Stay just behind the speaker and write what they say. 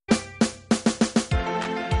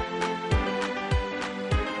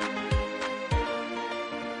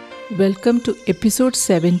Welcome to episode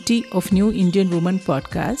 70 of New Indian Woman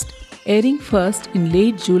podcast, airing first in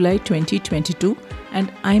late July 2022, and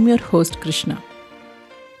I'm your host Krishna.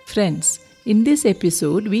 Friends, in this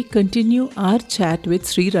episode, we continue our chat with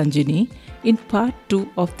Sri Ranjini in part 2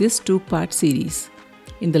 of this two-part series.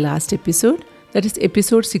 In the last episode, that is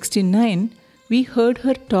episode 69, we heard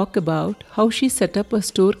her talk about how she set up a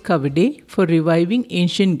store Kavade for reviving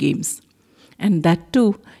ancient games, and that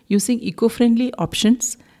too using eco-friendly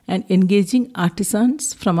options and engaging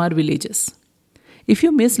artisans from our villages. If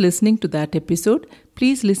you miss listening to that episode,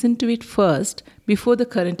 please listen to it first before the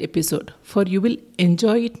current episode, for you will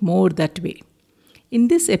enjoy it more that way. In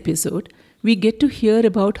this episode, we get to hear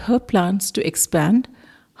about her plans to expand,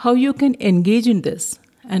 how you can engage in this,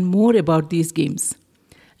 and more about these games.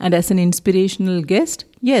 And as an inspirational guest,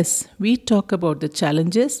 yes, we talk about the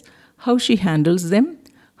challenges, how she handles them,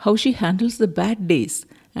 how she handles the bad days,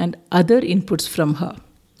 and other inputs from her.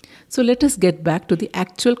 So let us get back to the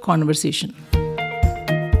actual conversation.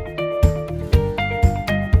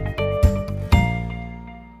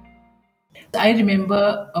 I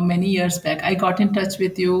remember many years back, I got in touch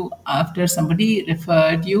with you after somebody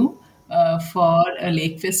referred you for a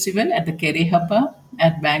lake festival at the Kerehapa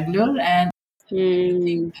at Bangalore, and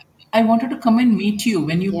Hmm. I wanted to come and meet you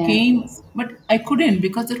when you came, Yes. but I couldn't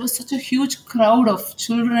because there was such a huge crowd of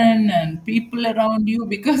children and people around you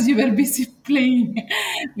because you were busy playing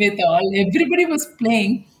with all. Everybody was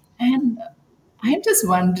playing, and I'm just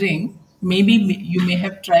wondering. Maybe you may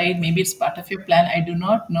have tried. Maybe it's part of your plan. I do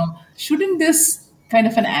not know. Shouldn't this kind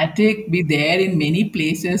of an attic be there in many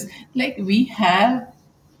places? Like we have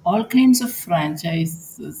all kinds of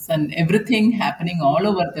franchises and everything happening all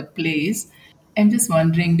over the place. I'm just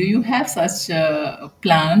wondering, do you have such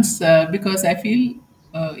plans? Because I feel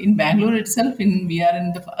in Bangalore itself, we are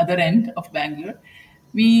in the other end of Bangalore,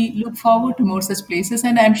 we look forward to more such places,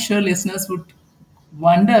 and I'm sure listeners would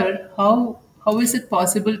wonder how is it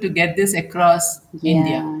possible to get this across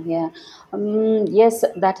India? Yeah. Yes,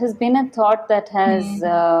 that has been a thought that has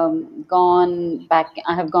gone back.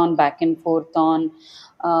 I have gone back and forth on.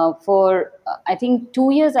 For I think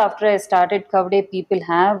 2 years after I started Kavde, people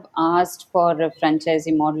have asked for a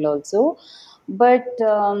franchisee model also. But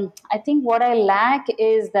I think what I lack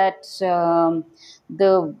is that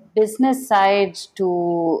the business side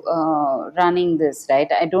to running this.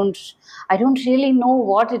 Right, I don't really know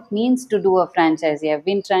what it means to do a franchisee. I've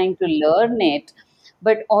been trying to learn it,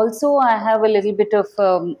 but also I have a little bit of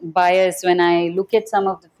bias when I look at some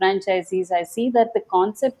of the franchisees. I see that the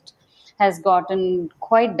concept has gotten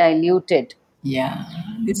quite diluted. Yeah,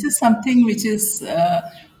 this is something which is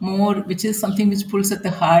which is something which pulls at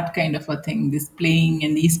the heart, kind of a thing. This playing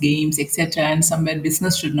and these games, etc., and somewhere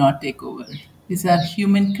business should not take over. These are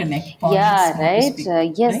human connect points, Yeah, so to right.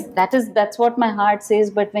 speak, Yes, right? that's what my heart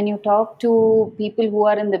says. But when you talk to people who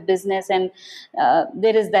are in the business, and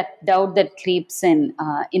there is that doubt that creeps in.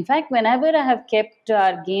 In fact, whenever I have kept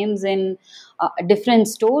our games in different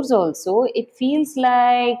stores, also, it feels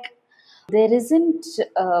like there isn't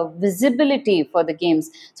visibility for the games.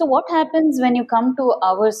 So, what happens when you come to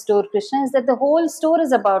our store, Krishna, is that the whole store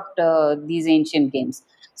is about these ancient games.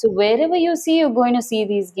 So, wherever you see, you're going to see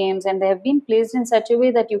these games, and they have been placed in such a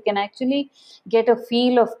way that you can actually get a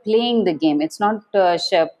feel of playing the game. It's not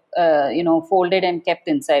folded and kept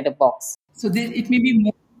inside a box. So it may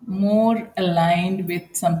be more aligned with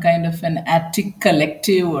some kind of an attic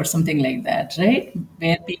collective or something like that, right?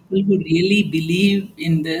 Where people who really believe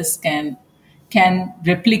in this can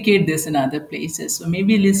replicate this in other places. So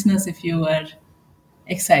maybe listeners, if you are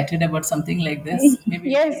excited about something like this, maybe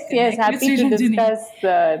you Yes, can yes, connect with happy Sri to Ranjini. discuss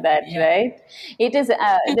that, Yeah. right? It is,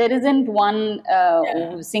 there isn't one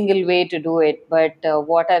Yeah. single way to do it, but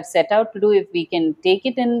what I've set out to do, if we can take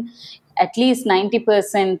it in at least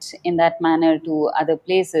 90% in that manner to other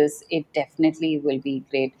places, it definitely will be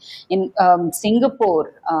great. In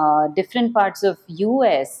Singapore, different parts of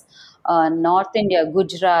US, North India,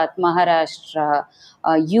 Gujarat, Maharashtra,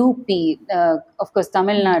 UP, of course,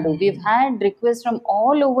 Tamil Nadu. We've had requests from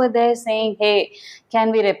all over there saying, hey,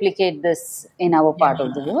 can we replicate this in our part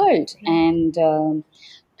of the Yeah. world? And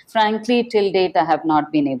frankly, till date, I have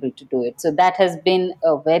not been able to do it. So that has been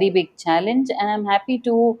a very big challenge, and I'm happy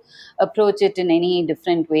to approach it in any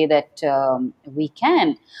different way that we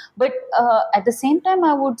can. But at the same time,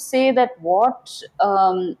 I would say that what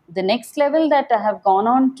the next level that I have gone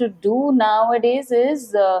on to do nowadays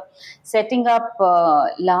is setting up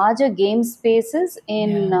larger game spaces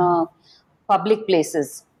in Yeah. public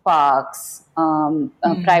places, parks,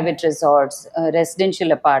 private resorts,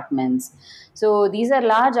 residential apartments. So these are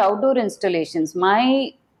large outdoor installations.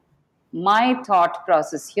 My thought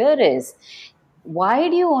process here is, Why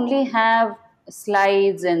do you only have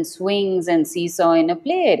slides and swings and seesaw in a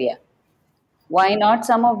play area? Why not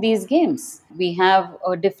some of these games? We have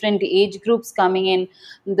different age groups coming in.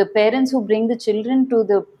 The parents who bring the children to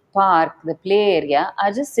the park, the play area,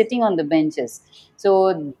 are just sitting on the benches.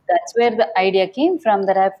 So that's where the idea came from,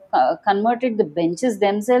 that I've converted the benches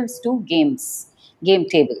themselves to games, game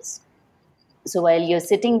tables. So while you're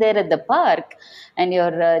sitting there at the park and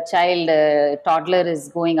your child, toddler, is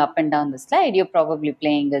going up and down the slide, you're probably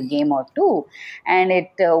playing a game or two. And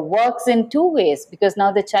it works in two ways, because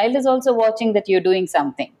now the child is also watching that you're doing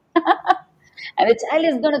something. And the child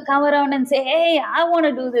is going to come around and say, "Hey, I want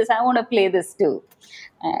to do this, I want to play this too."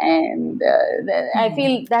 And I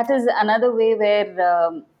feel that is another way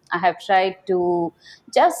where I have tried to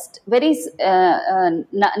just very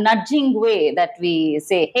nudging way that we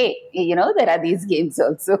say, "Hey, there are these games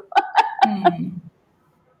also."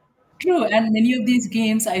 True, and many of these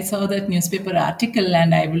games, I saw that newspaper article,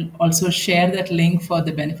 and I will also share that link for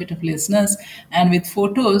the benefit of listeners, and with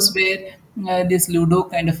photos where this Ludo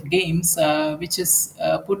kind of games, which is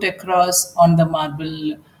put across on the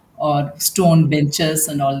marble or stone benches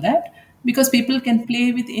and all that, because people can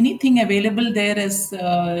play with anything available there as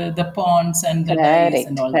the pawns and the dice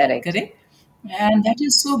and Correct, all that, correct. correct? And that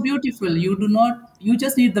is so beautiful. You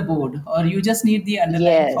just need the board or you just need the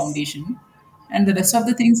underlying Yes, foundation and the rest of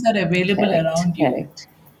the things are available correct, around you. correct.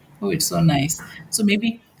 Oh, it's so nice. So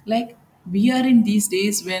maybe like we are in these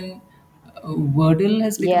days when Wordle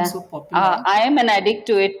has become Yeah. so popular. I am an addict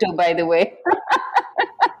to it too, by the way.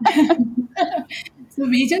 So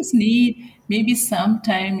we just need maybe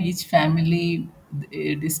sometime each family,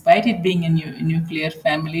 despite it being a nuclear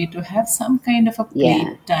family, to have some kind of a Yeah.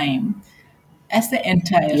 play time as the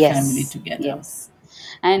entire family Yes, together. yes.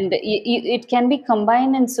 And it can be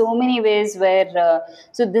combined in so many ways where,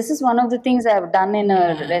 so this is one of the things I've done in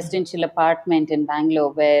a Yeah. residential apartment in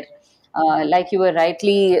Bangalore where, like you were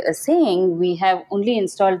rightly saying, we have only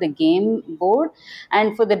installed the game board,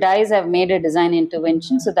 and for the dice, I've made a design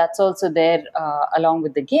intervention. So that's also there along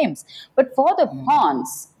with the games. But for the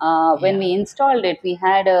pawns, when Yeah. we installed it, we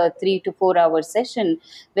had a 3 to 4 hour session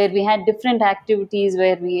where we had different activities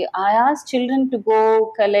where I asked children to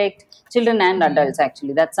go collect, children and adults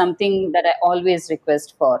actually. That's something that I always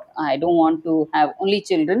request for. I don't want to have only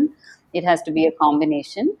children. It has to be a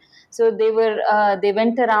combination. So they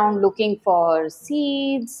went around looking for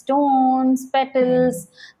seeds, stones, petals.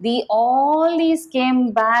 The all these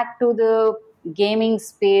came back to the gaming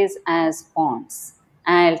space as pawns.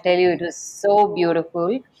 I'll tell you, it was so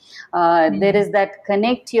beautiful. There is that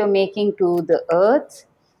connect you're making to the earth.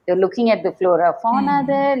 You're looking at the flora fauna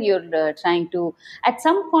there. You're trying to, at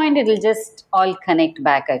some point, it'll just all connect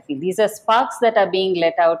back. I feel these are sparks that are being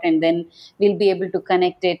let out, and then we'll be able to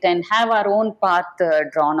connect it and have our own path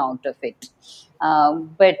drawn out of it.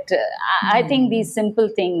 But I think these simple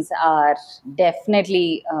things are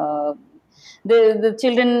definitely the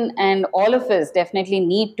children and all of us definitely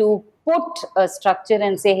need to put a structure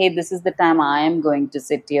and say, hey, this is the time I am going to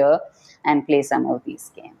sit here and play some of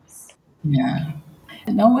these games. Yeah.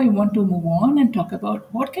 Now I want to move on and talk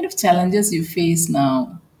about what kind of challenges you face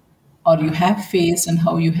now or you have faced and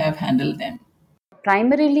how you have handled them.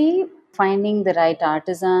 Primarily finding the right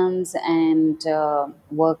artisans and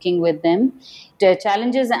working with them. The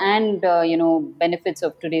challenges and benefits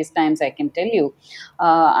of today's times, I can tell you,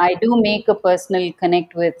 I do make a personal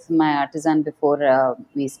connect with my artisan before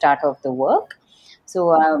we start off the work.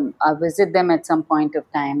 So I visit them at some point of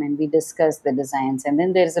time and we discuss the designs, and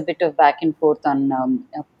then there's a bit of back and forth on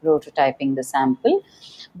prototyping the sample.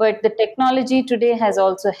 But the technology today has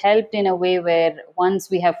also helped in a way where once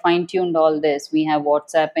we have fine tuned all this, we have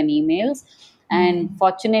WhatsApp and emails. And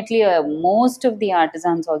fortunately, most of the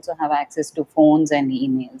artisans also have access to phones and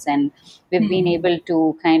emails. And we've been able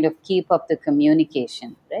to kind of keep up the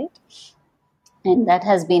communication, right? And that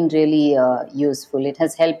has been really useful. It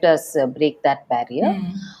has helped us break that barrier.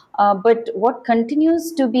 But what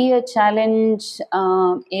continues to be a challenge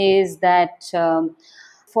is that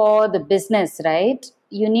for the business, right?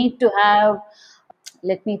 You need to have,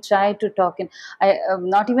 let me try to talk in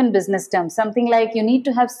not even business terms, something like you need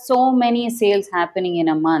to have so many sales happening in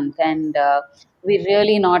a month, and we're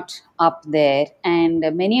really not up there. And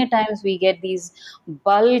many a times we get these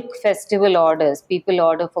bulk festival orders. People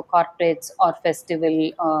order for corporates or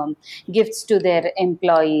festival gifts to their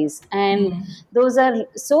employees, and those are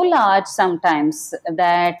so large sometimes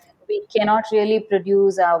that we cannot really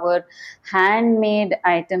produce our handmade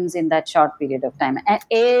items in that short period of time. And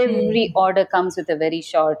every order comes with a very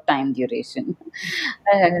short time duration.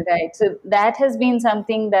 Right. So that has been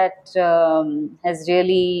something that has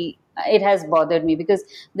really it has bothered me because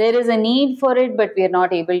there is a need for it, but we are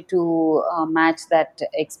not able to match that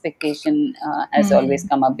expectation, has always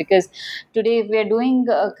come up. Because today, if we are doing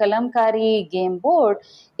a kalamkari game board,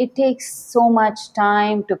 it takes so much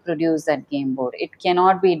time to produce that game board. It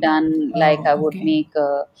cannot be done like I Oh, would okay. make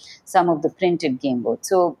some of the printed game board.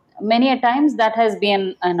 So many a times that has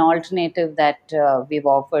been an alternative that we've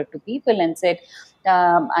offered to people and said,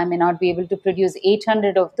 I may not be able to produce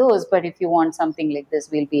 800 of those, but if you want something like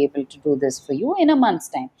this, we'll be able to do this for you in a month's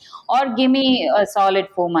time. Or give me a solid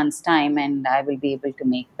 4 months' time, and I will be able to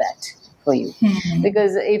make that for you.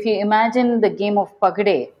 Because if you imagine the game of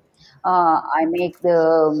Pagade, I make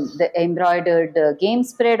the embroidered game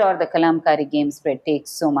spread or the kalamkari game spread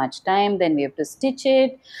takes so much time. Then we have to stitch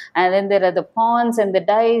it, and then there are the pawns and the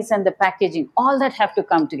dice and the packaging. All that have to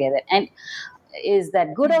come together. And is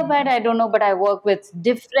that good or bad? I don't know, but I work with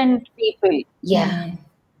different people. Yeah.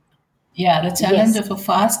 Yeah, the challenge Yes. of a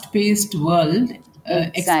fast-paced world,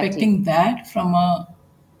 Exactly. expecting that from a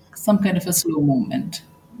some kind of a slow movement.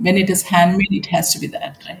 When it is handmade, it has to be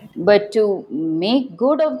that, right? But to make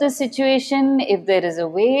good of the situation, if there is a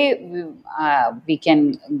way, we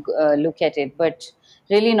can look at it. But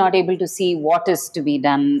really, not able to see what is to be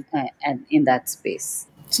done in that space.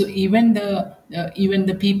 So even the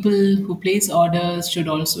people who place orders should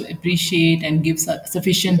also appreciate and give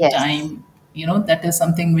sufficient Yes. time. That is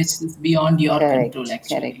something which is beyond your control, Correct, correct.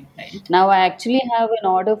 actually, right? Now I actually have an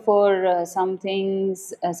order for some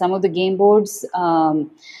things, some of the game boards,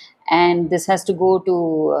 and this has to go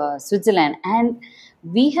to Switzerland. And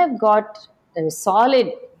we have got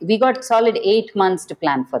we got solid 8 months to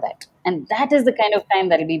plan for that, and that is the kind of time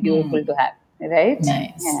that will be beautiful to have, right?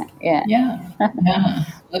 Nice. Yeah, yeah. Yeah,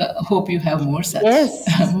 yeah. Hope you have more such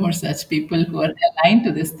Yes. more such people who are aligned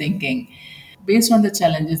to this thinking, based on the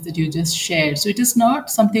challenges that you just shared. So it is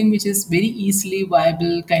not something which is very easily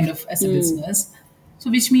viable kind of as a Hmm. business.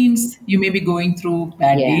 So which means you may be going through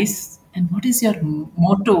bad Yeah. days. And what is your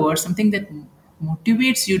motto or something that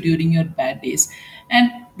motivates you during your bad days?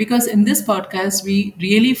 And because in this podcast we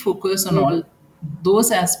really focus on Mm-hmm. all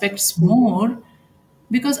those aspects Mm-hmm. more,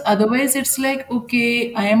 because otherwise it's like,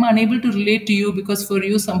 okay, I am unable to relate to you because for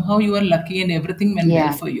you somehow you are lucky and everything went well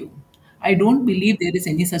Yeah. for you. I don't believe there is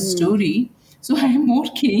any such Mm. story. So I am more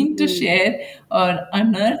keen to Mm. share or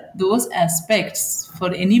unearth those aspects for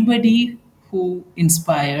anybody who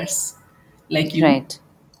inspires, like you. Right.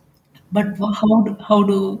 But how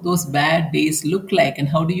do those bad days look like and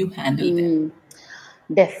how do you handle them? Mm.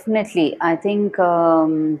 Definitely. I think our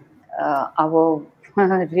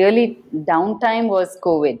really downtime was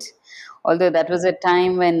COVID. Although that was a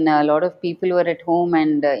time when a lot of people were at home,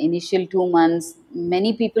 and initial 2 months,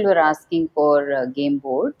 many people were asking for game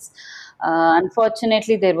boards.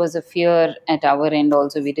 Unfortunately, there was a fear at our end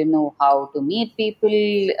also. We didn't know how to meet people,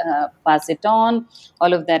 pass it on.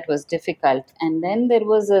 All of that was difficult. And then there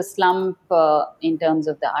was a slump in terms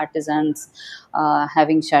of the artisans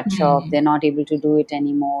having shut shop. They're not able to do it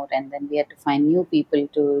anymore. And then we had to find new people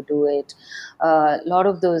to do it. A lot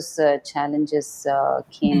of those challenges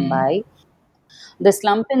came by. The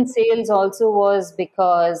slump in sales also was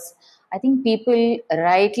because I think people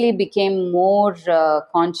rightly became more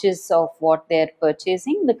conscious of what they're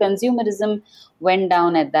purchasing. The consumerism went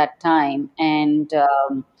down at that time, and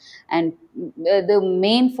the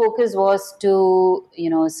main focus was to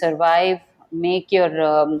survive, make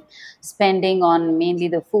your spending on mainly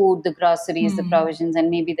the food, the groceries, the provisions, and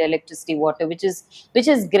maybe the electricity, water, which is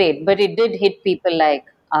great, but it did hit people like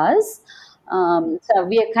us. So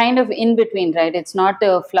we are kind of in between, right? It's not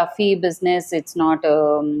a fluffy business. It's not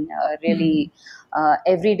a really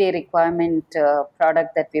everyday requirement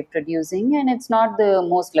product that we're producing, and it's not the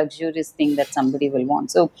most luxurious thing that somebody will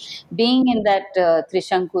want. So, being in that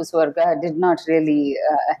Trishanku Swarga did not really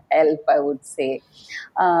help, I would say.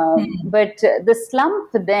 But the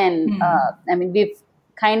slump then, I mean, we've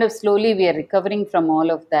kind of slowly we are recovering from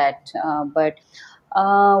all of that, but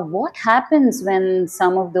what happens when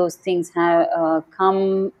some of those things have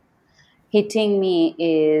come hitting me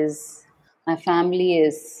is my family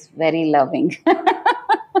is very loving.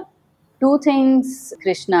 Two things,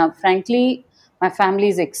 Krishna. Frankly, my family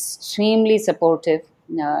is extremely supportive.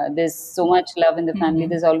 There's so much love in the family.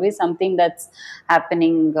 There's always something that's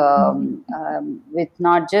happening with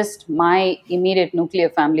not just my immediate nuclear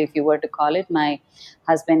family, if you were to call it, my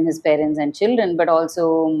husband, his parents, and children, but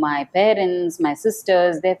also my parents, my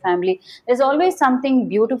sisters, their family. There's always something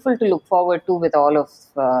beautiful to look forward to with all of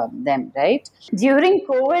them, right? During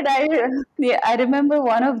COVID, yeah, I remember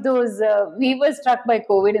one of those. We were struck by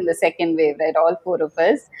COVID in the second wave, right? All four of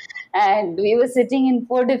us, and we were sitting in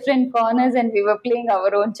four different corners, and we were playing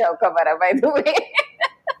our own Chaukabara. By the way,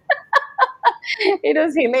 It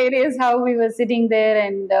was hilarious how we were sitting there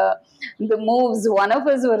and the moves. One of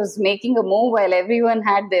us was making a move while everyone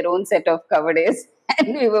had their own set of cover days,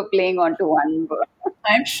 and we were playing onto one board.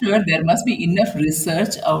 I'm sure there must be enough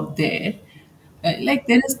research out there. Like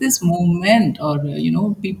there is this movement, or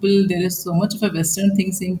people. There is so much of a Western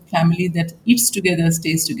thing saying family that eats together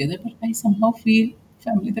stays together, but I somehow feel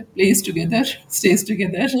family that plays together stays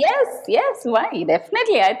together. Yes, yes, why?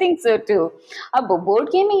 Definitely, I think so too. Board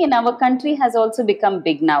gaming in our country has also become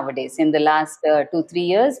big nowadays. In the last 2, 3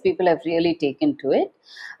 years, people have really taken to it.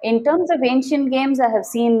 In terms of ancient games, I have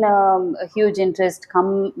seen a huge interest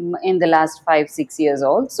come in the last 5, 6 years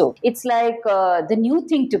also. It's like the new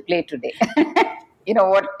thing to play today. You know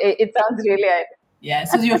what? It sounds really. Yeah,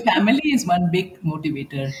 so your family is one big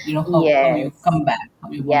motivator. How you Yes. come back, how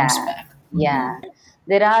you bounce Yeah, back. yeah.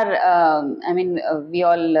 There are, I mean, we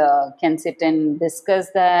all can sit and discuss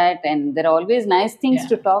that, and there are always nice things Yeah.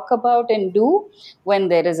 to talk about and do when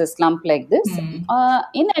there is a slump like this.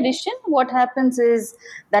 In addition, what happens is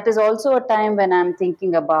that is also a time when I'm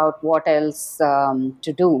thinking about what else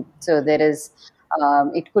to do. So there is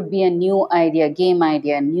it could be a new idea, game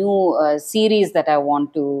idea, new series that I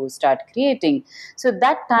want to start creating. So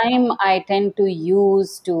that time I tend to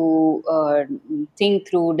use to think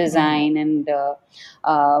through design and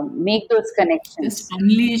make those Just connections.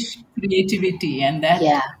 unleash creativity, and that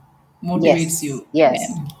Yeah. motivates Yes. you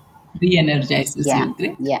Yes. again, re-energizes Yeah. you.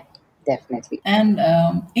 Great. Yeah. Definitely. And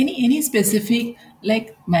any specific,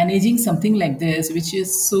 like managing something like this, which is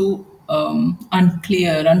so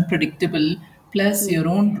unclear, unpredictable, plus Mm. your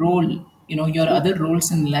own role, your Mm. other roles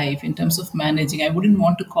in life in terms of managing. I wouldn't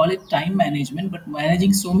want to call it time management, but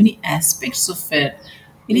managing so many aspects of it.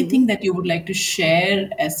 Mhm. Anything that you would like to share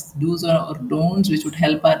as do's or don'ts, which would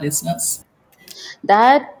help our listeners?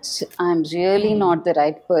 That I'm really not the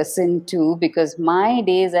right person to, because my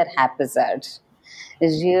days are haphazard.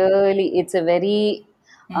 Really, it's a very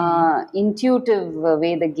intuitive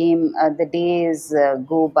way the days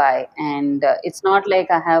go by, and it's not like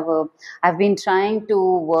I've been trying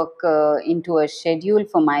to work into a schedule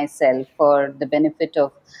for myself for the benefit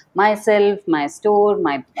of myself, my store,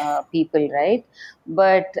 my people, right?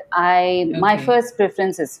 But my Okay. first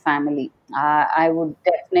preference is family. I would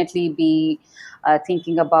definitely be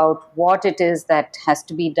thinking about what it is that has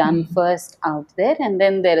to be done first out there, and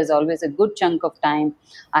then there is always a good chunk of time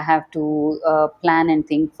I have to plan and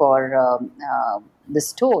think for the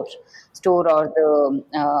store or the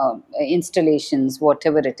installations,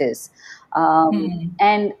 whatever it is.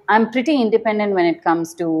 And I'm pretty independent when it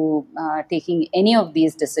comes to taking any of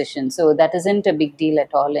these decisions, so that isn't a big deal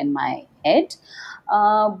at all in my head.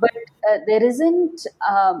 But there isn't.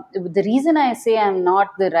 The reason I say I'm not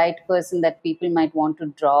the right person that people might want to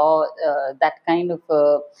draw that kind of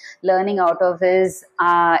learning out of is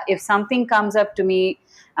if something comes up to me,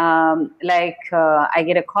 like I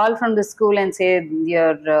get a call from the school and say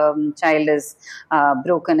your child is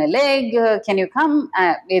broken a leg. Can you come?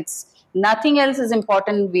 It's nothing else is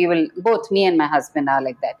important. We will both, me and my husband, are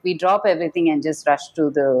like that. We drop everything and just rush to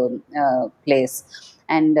the place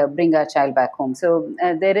and bring our child back home. So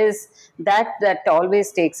there is that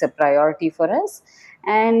always takes a priority for us.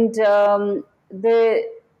 And the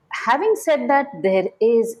having said that, there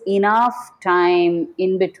is enough time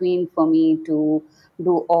in between for me to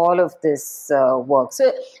do all of this work.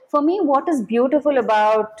 So for me, what is beautiful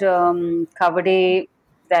about Cover Day,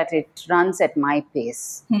 that it runs at my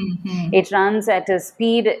pace. It runs at a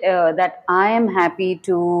speed that I am happy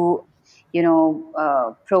to,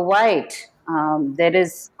 provide. There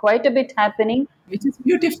is quite a bit happening. Which is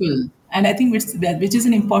beautiful, and I think which is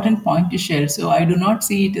an important point to share. So I do not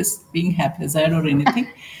see it as being haphazard or anything,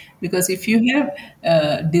 because if you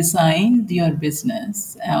have designed your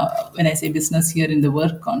business, when I say business here in the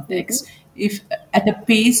work Mhm. context, if at a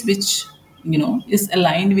pace which is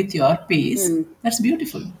aligned with your pace, Mm. that's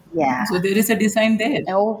beautiful. Yeah. So there is a design there.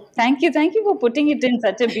 Oh, thank you. Thank you for putting it in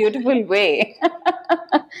such a beautiful way.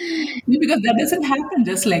 Yeah, because that doesn't happen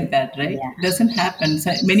just like that, right? Yeah. It doesn't happen.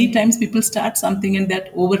 So many times people start something and that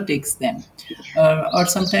overtakes them, or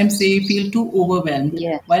sometimes they feel too overwhelmed.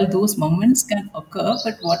 Yeah. While those moments can occur,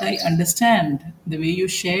 but what I understand, the way you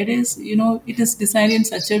shared is, it is designed in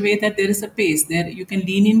such a way that there is a pace there. You can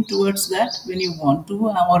lean in towards that when you want to,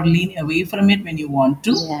 or lean away from it when you want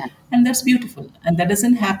to, Yeah. and that's beautiful. And that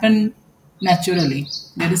doesn't happen naturally.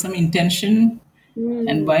 There is some intention,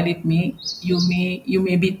 and Mm. while you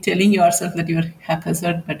may be telling yourself that you're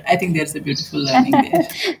haphazard, but I think there's a beautiful learning there.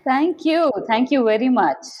 Thank you. Thank you very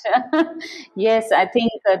much. Yes, I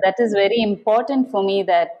think that is very important for me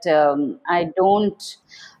that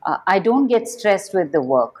I don't get stressed with the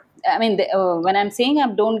work. I mean, when I'm saying I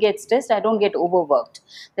don't get stressed, I don't get overworked.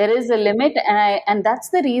 There is a limit, and that's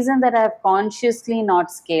the reason that I've consciously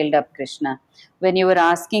not scaled up, Krishna. When you were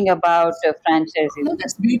asking about franchises. No,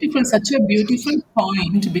 that's beautiful. Such a beautiful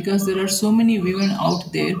point because there are so many women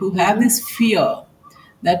out there who have Mm-hmm. this fear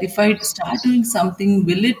that if I start doing something,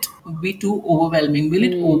 will it be too overwhelming? Will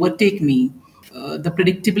it Mm, overtake me? The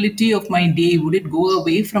predictability of my day, would it go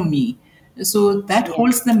away from me? So that yeah.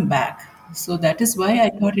 holds them back. So that is why I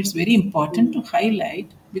thought it's very important to Mm,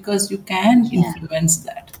 highlight because you can yeah. influence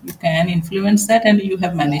that. You can influence that, and you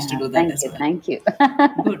have managed to Yeah. do that Thank as you. well. Thank you.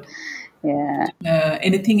 Good. Yeah.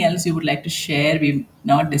 Anything else you would like to share we've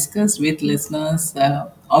not discussed with listeners?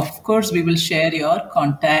 Of course, we will share your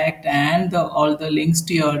contact and all the links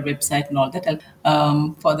to your website and all that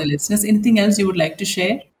for the listeners. Anything else you would like to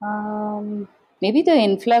share? Maybe the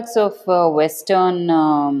influx of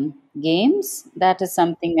Western games. That is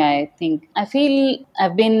something I think. I feel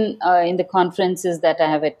I've been in the conferences that I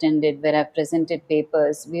have attended where I've presented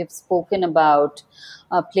papers. We have spoken about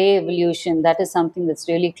play evolution. That is something that's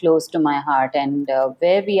really close to my heart. And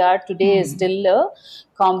where we are today is still a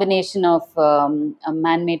combination of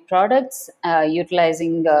man-made products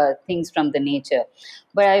utilizing things from the nature.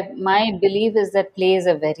 But my belief is that play is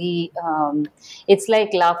a very it's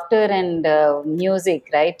like laughter and music,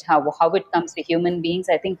 right? How it comes to human beings.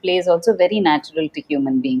 I think play is also very natural to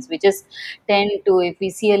human beings. We just tend to, if we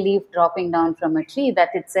see a leaf dropping down from a tree, that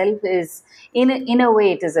itself is, in a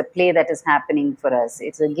way, it is a play that is happening for us.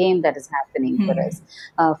 It's a game that is happening for us.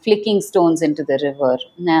 Flicking stones into the river.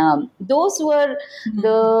 Now, those were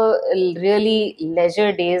the really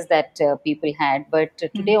leisure days that people had. But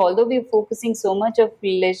today, although we're focusing so much of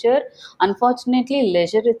leisure, unfortunately,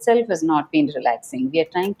 leisure itself has not been relaxing. We are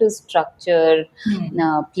trying to structure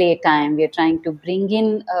playtime. We are trying to bring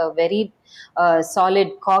in a very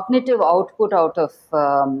solid cognitive output out of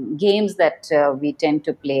games that we tend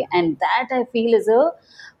to play. And that I feel is a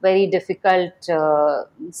very difficult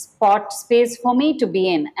spot space for me to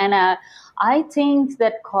be in. And I think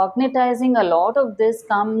that cognitizing a lot of this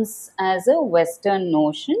comes as a Western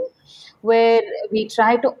notion where we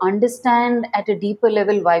try to understand at a deeper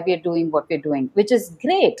level why we're doing what we're doing, which is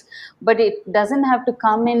great, but it doesn't have to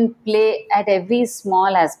come in play at every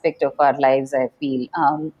small aspect of our lives, I feel.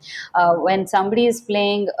 When somebody is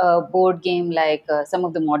playing a board game like some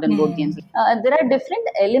of the modern board games, there are different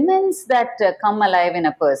elements that come alive in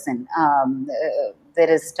a person. There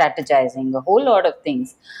is strategizing, a whole lot of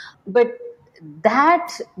things. But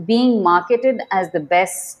that being marketed as the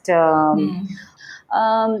best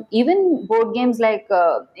even board games like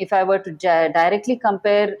if I were to directly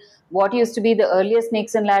compare what used to be the earlier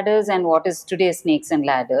Snakes and Ladders and what is today Snakes and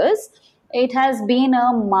Ladders, it has been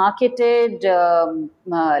a marketed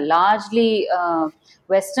largely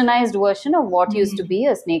westernized version of what used to be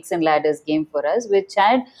a Snakes and Ladders game for us, which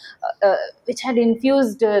had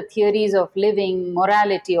infused theories of living,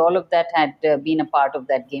 morality, all of that had been a part of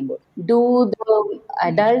that game. Do the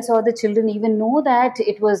adults or the children even know that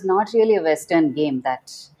it was not really a Western game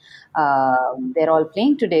that they're all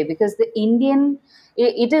playing today? Because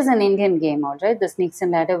it is an Indian game, all right. The Snakes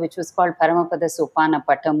and Ladder, which was called Paramapada Sopana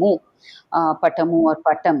Patamu, Patamu or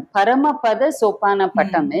Patam. Paramapada Sopana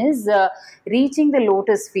Patam is reaching the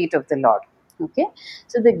lotus feet of the Lord. Okay,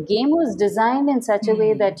 so the game was designed in such a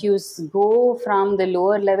way that you go from the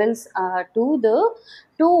lower levels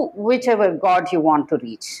to whichever god you want to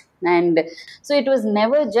reach. And so it was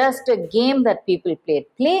never just a game that people played.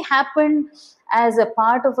 Play happened as a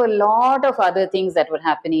part of a lot of other things that were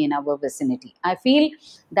happening in our vicinity. I feel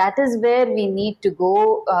that is where we need to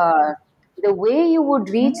go. The way you would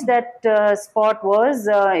reach that spot was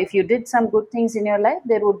if you did some good things in your life,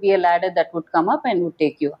 there would be a ladder that would come up and would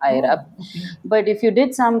take you higher Oh, up. okay. But if you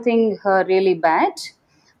did something really bad,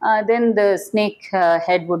 then the snake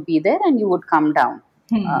head would be there and you would come down.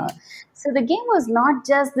 Uh, so the game was not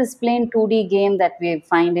just this plain 2D game that we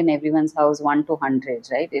find in everyone's house 1 to 100,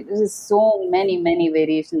 right? It was so many, many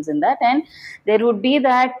variations in that. And there would be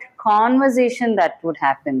that conversation that would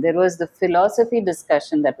happen. There was the philosophy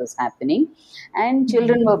discussion that was happening, and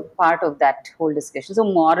children were part of that whole discussion. So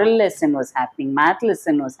moral lesson was happening, math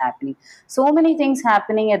lesson was happening, so many things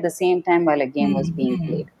happening at the same time while a game was being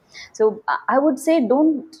played. So I would say,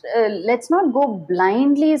 don't let's not go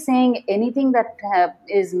blindly saying anything that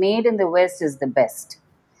is made in the West is the best,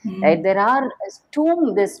 right? There's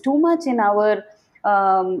too much in our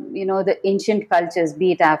the ancient cultures,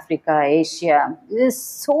 be it Africa, Asia. There's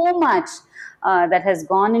so much. that has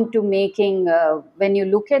gone into making, when you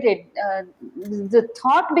look at it, the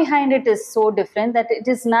thought behind it is so different that it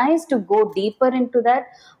is nice to go deeper into that,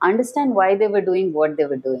 understand why they were doing what they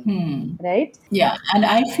were doing, right? Yeah, and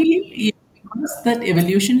I feel because that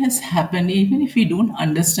evolution has happened, even if we don't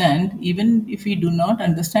understand, even if we do not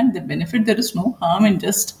understand the benefit, there is no harm in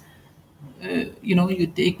just you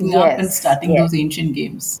taking up and Yes, starting yes. those ancient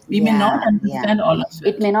games. We may not Yeah, yeah. understand all of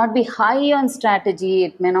It it. may not be high on strategy.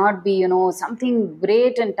 It may not be, something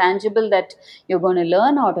great and tangible that you're going to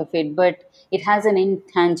learn out of it, but it has an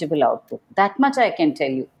intangible output. That much I can tell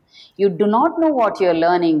you. You do not know what you're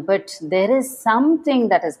learning, but there is something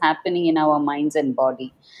that is happening in our minds and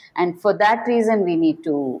body. And for that reason, we need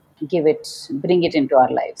to bring it into our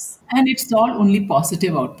lives. And it's all only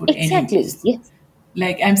positive output, Exactly. anyways. Yes.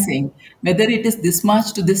 Like I'm saying, whether it is this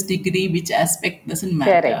much to this degree, which aspect doesn't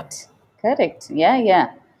matter. Correct. Correct. Yeah,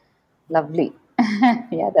 yeah. Lovely.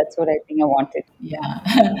 Yeah, that's what I think I wanted.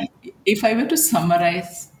 Yeah. If I were to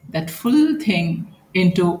summarize that full thing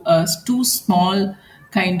into a too small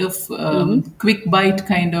kind of Mm-hmm. quick bite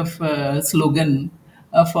kind of slogan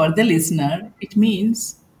for the listener, it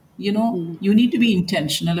means, you need to be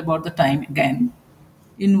intentional about the time again,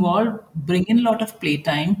 bring in a lot of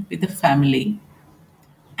playtime with the family,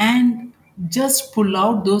 and just pull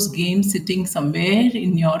out those games sitting somewhere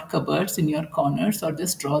in your cupboards, in your corners, or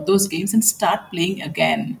just draw those games and start playing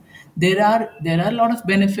again. There are a lot of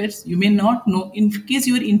benefits you may not know. In case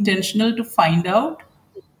you are intentional to find out,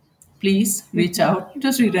 please reach out to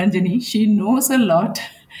Sriranjani. She knows a lot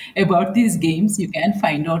about these games. You can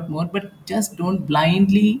find out more, but just don't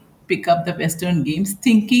blindly pick up the Western games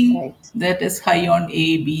thinking Right. that is high on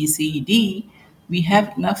A, B, C, D. We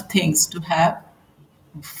have enough things to have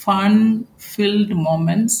fun filled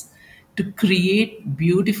moments, to create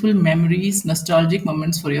beautiful memories, nostalgic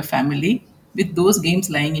moments for your family with those games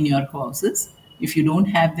lying in your houses. If you don't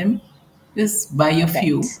have them, just buy a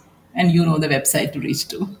few, Right. and you know the website to reach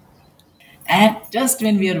to. And just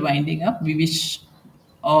when we are winding up, we wish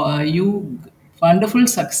you wonderful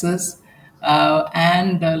success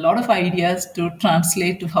and a lot of ideas to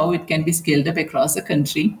translate to how it can be scaled up across the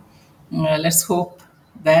country. Let's hope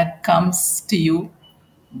that comes to you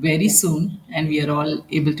very Yes. soon and we are all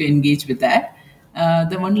able to engage with that.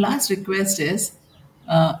 The one last request is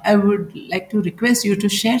I would like to request you to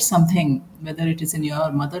share something, whether it is in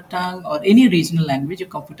your mother tongue or any regional language you're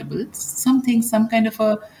comfortable, something, some kind of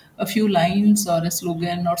a few lines or a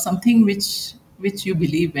slogan or something which you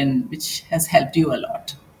believe in, which has helped you a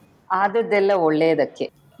lot. ಆದದ್ದೆಲ್ಲ ಒಳ್ಳೆಯದಕ್ಕೆ.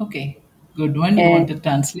 Okay, good one. You Eh, want to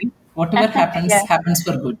translate? Whatever happens, yeah. happens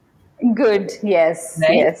for good, Good. Yes.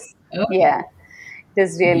 right? Yes. Okay, Yeah. It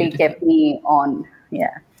has really beautiful. kept me on.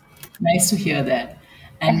 Yeah. Nice to hear that.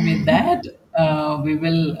 And with that, we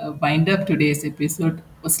will wind up today's episode.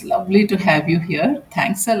 It was lovely to have you here.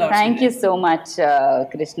 Thanks a lot, Thank you Sriran. so much,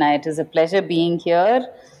 Krishna. It is a pleasure being here.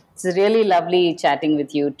 It's really lovely chatting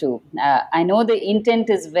with you too. I know the intent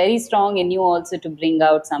is very strong in you also to bring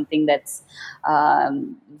out something that's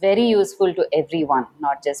very useful to everyone,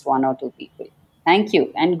 not just one or two people. Thank you.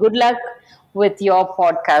 And good luck with your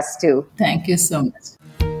podcast too. Thank you so much.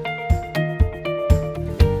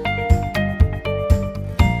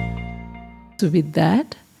 So, with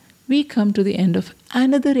that, we come to the end of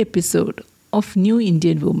another episode of New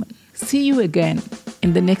Indian Woman. See you again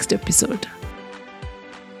in the next episode.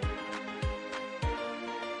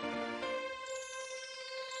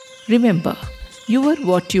 Remember, you are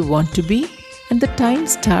what you want to be, and the time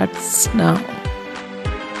starts now.